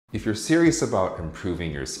If you're serious about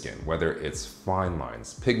improving your skin, whether it's fine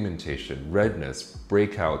lines, pigmentation, redness,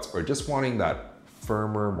 breakouts, or just wanting that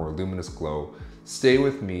firmer, more luminous glow, stay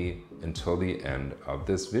with me until the end of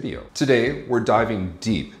this video. Today, we're diving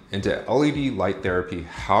deep into LED light therapy,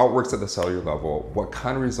 how it works at the cellular level, what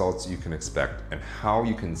kind of results you can expect, and how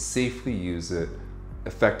you can safely use it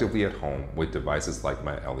effectively at home with devices like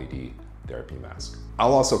my LED therapy mask.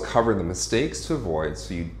 I'll also cover the mistakes to avoid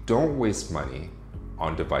so you don't waste money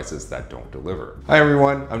on devices that don't deliver. Hi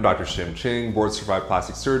everyone, I'm Dr. Shim Ching, board certified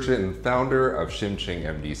plastic surgeon and founder of Shim Ching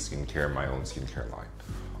MD Skincare, my own skincare line.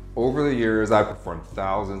 Over the years, I've performed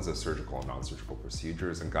thousands of surgical and non-surgical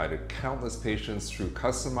procedures and guided countless patients through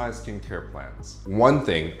customized skincare plans. One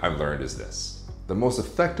thing I've learned is this: the most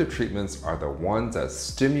effective treatments are the ones that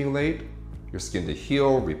stimulate your skin to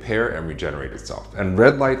heal, repair, and regenerate itself. And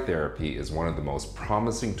red light therapy is one of the most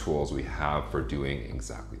promising tools we have for doing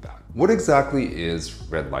exactly that. What exactly is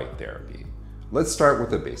red light therapy? Let's start with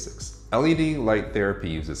the basics. LED light therapy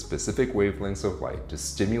uses specific wavelengths of light to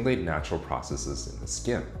stimulate natural processes in the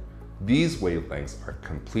skin. These wavelengths are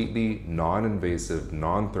completely non-invasive,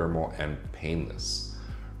 non-thermal, and painless.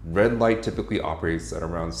 Red light typically operates at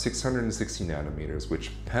around 660 nanometers, which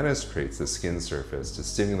penetrates the skin surface to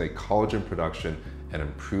stimulate collagen production and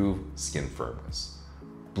improve skin firmness.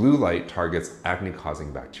 Blue light targets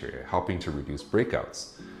acne-causing bacteria, helping to reduce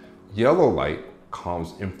breakouts. Yellow light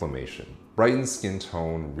calms inflammation, brightens skin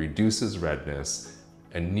tone, reduces redness,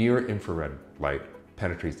 and near-infrared light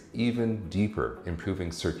penetrates even deeper,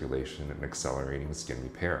 improving circulation and accelerating skin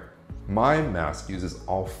repair. My mask uses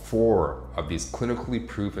all four of these clinically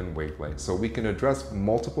proven wavelengths so we can address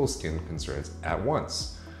multiple skin concerns at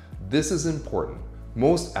once. This is important.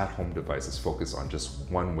 Most at-home devices focus on just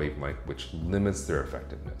one wavelength, which limits their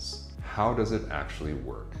effectiveness. How does it actually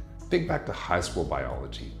work? Think back to high school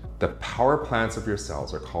biology. The power plants of your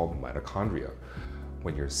cells are called mitochondria.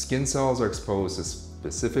 When your skin cells are exposed to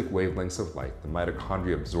specific wavelengths of light, the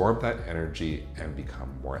mitochondria absorb that energy and become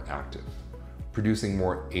more active, producing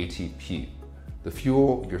more ATP, the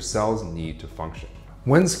fuel your cells need to function.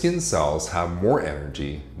 When skin cells have more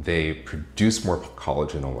energy, they produce more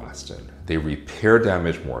collagen and elastin. They repair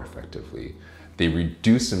damage more effectively. They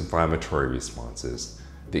reduce inflammatory responses.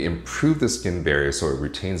 They improve the skin barrier so it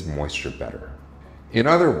retains moisture better. In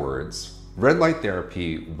other words, red light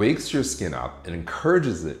therapy wakes your skin up and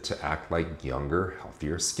encourages it to act like younger,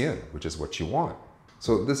 healthier skin, which is what you want.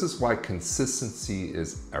 So this is why consistency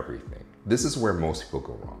is everything. This is where most people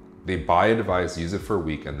go wrong. They buy a device, use it for a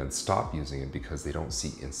week, and then stop using it because they don't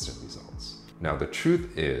see instant results. Now, the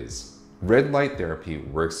truth is, red light therapy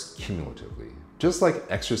works cumulatively. Just like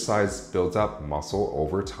exercise builds up muscle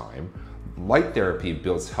over time, light therapy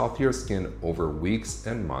builds healthier skin over weeks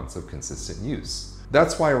and months of consistent use.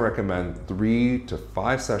 That's why I recommend 3 to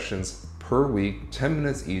 5 sessions per week, 10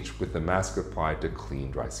 minutes each, with the mask applied to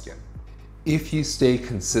clean, dry skin. If you stay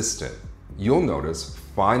consistent, you'll notice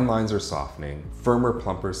fine lines are softening, firmer,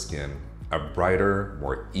 plumper skin, a brighter,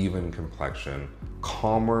 more even complexion,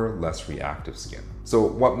 calmer, less reactive skin. So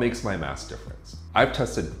what makes my mask different? I've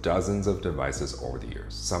tested dozens of devices over the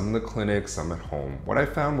years, some in the clinic, some at home. What I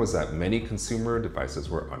found was that many consumer devices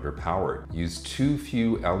were underpowered, used too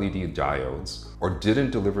few LED diodes, or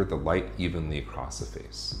didn't deliver the light evenly across the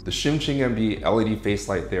face. The Shim Ching MD LED Face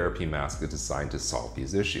Light Therapy Mask is designed to solve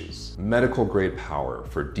these issues. Medical grade power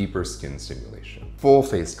for deeper skin stimulation. Full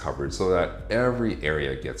face coverage so that every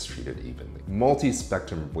area gets treated evenly.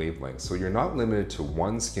 Multi-spectrum wavelengths so you're not limited to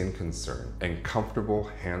one skin concern, and comfortable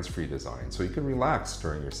hands-free design so you can relax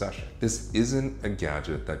during your session. This isn't a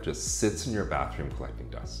gadget that just sits in your bathroom collecting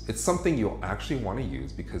dust. It's something you'll actually want to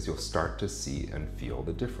use because you'll start to see and feel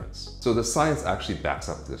the difference. So the science actually backs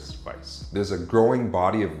up this device. There's a growing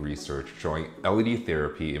body of research showing LED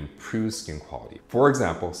therapy improves skin quality. For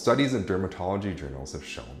example, studies in dermatology journals have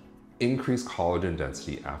shown increased collagen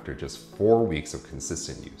density after just 4 weeks of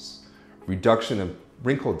consistent use, reduction in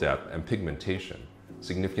wrinkle depth and pigmentation,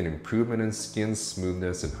 significant improvement in skin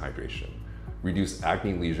smoothness and hydration, reduced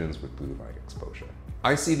acne lesions with blue light exposure.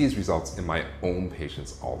 I see these results in my own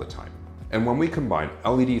patients all the time. And when we combine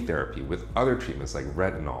LED therapy with other treatments like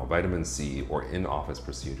retinol, vitamin C, or in-office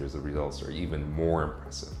procedures, the results are even more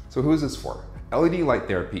impressive. So who is this for? LED light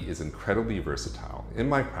therapy is incredibly versatile. In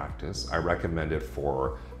my practice, I recommend it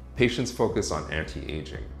for patients focused on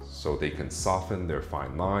anti-aging, so they can soften their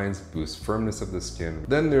fine lines, boost firmness of the skin.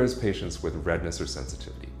 Then there's patients with redness or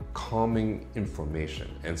sensitivity. Calming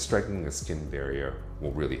inflammation and strengthening the skin barrier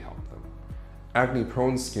will really help them.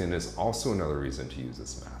 Acne-prone skin is also another reason to use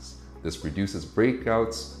this mask. This reduces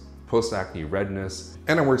breakouts, post-acne redness,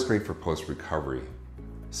 and it works great for post-recovery.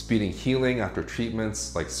 speeding healing after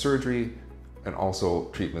treatments like surgery, and also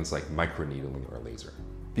treatments like microneedling or laser.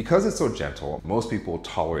 Because it's so gentle, most people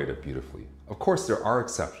tolerate it beautifully. Of course, there are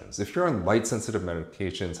exceptions. If you're on light-sensitive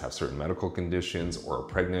medications, have certain medical conditions, or are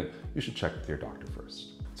pregnant, you should check with your doctor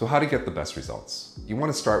first. So how to get the best results? You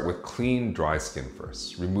want to start with clean, dry skin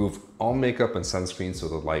first. Remove all makeup and sunscreen so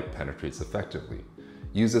the light penetrates effectively.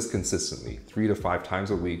 Use this consistently, 3 to 5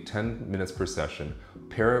 times a week, 10 minutes per session.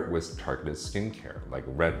 Pair it with targeted skincare like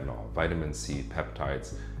retinol, vitamin C,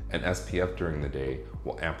 peptides, and SPF during the day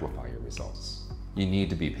will amplify your results. You need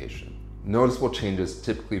to be patient. Noticeable changes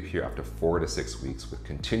typically appear after 4 to 6 weeks with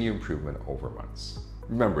continued improvement over months.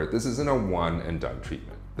 Remember, this isn't a one and done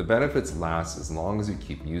treatment. The benefits last as long as you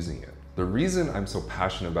keep using it. The reason I'm so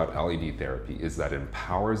passionate about LED therapy is that it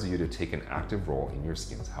empowers you to take an active role in your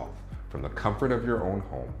skin's health from the comfort of your own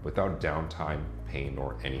home without downtime, pain,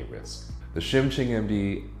 or any risk. The Shim Ching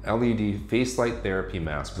MD LED Face Light Therapy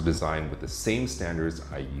Masks were designed with the same standards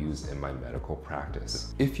I use in my medical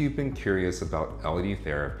practice. If you've been curious about LED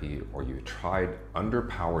therapy or you've tried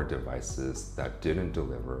underpowered devices that didn't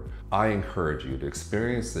deliver, I encourage you to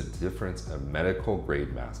experience the difference a medical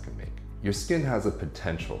grade mask can make. Your skin has a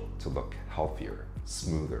potential to look healthier,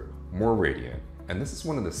 smoother, more radiant, and this is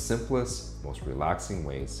one of the simplest, most relaxing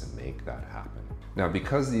ways to make that happen. Now,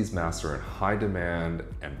 because these masks are in high demand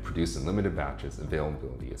and produced in limited batches,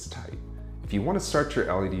 availability is tight. If you want to start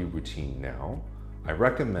your LED routine now, I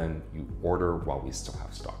recommend you order while we still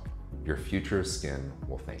have stock. Your future skin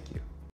will thank you.